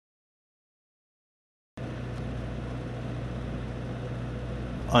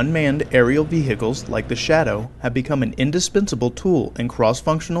Unmanned aerial vehicles like the Shadow have become an indispensable tool in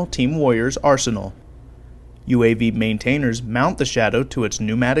cross-functional Team Warrior's arsenal. UAV maintainers mount the Shadow to its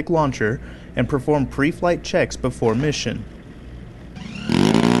pneumatic launcher and perform pre-flight checks before mission.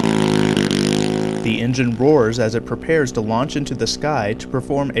 The engine roars as it prepares to launch into the sky to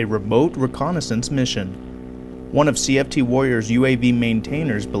perform a remote reconnaissance mission. One of CFT Warrior's UAV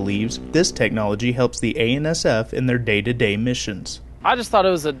maintainers believes this technology helps the ANSF in their day-to-day missions. I just thought it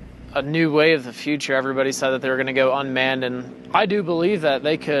was a new way of the future. Everybody said that they were going to go unmanned, and I do believe that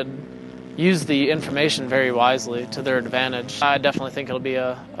they could use the information very wisely to their advantage. I definitely think it'll be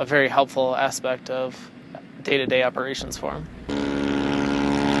a very helpful aspect of day-to-day operations for them.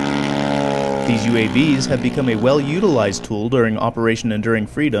 These UAVs have become a well-utilized tool during Operation Enduring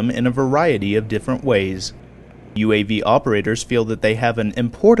Freedom in a variety of different ways. UAV operators feel that they have an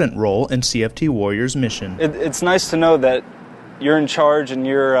important role in CFT Warrior's mission. It's nice to know that you're in charge and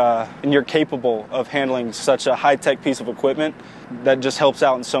you're capable of handling such a high-tech piece of equipment that just helps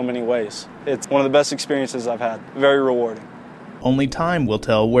out in so many ways. It's one of the best experiences I've had. Very rewarding. Only time will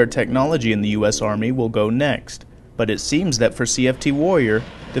tell where technology in the U.S. Army will go next, but it seems that for CFT Warrior,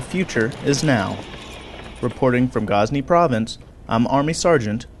 the future is now. Reporting from Ghazni Province, I'm Army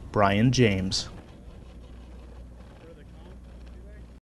Sergeant Bryan James.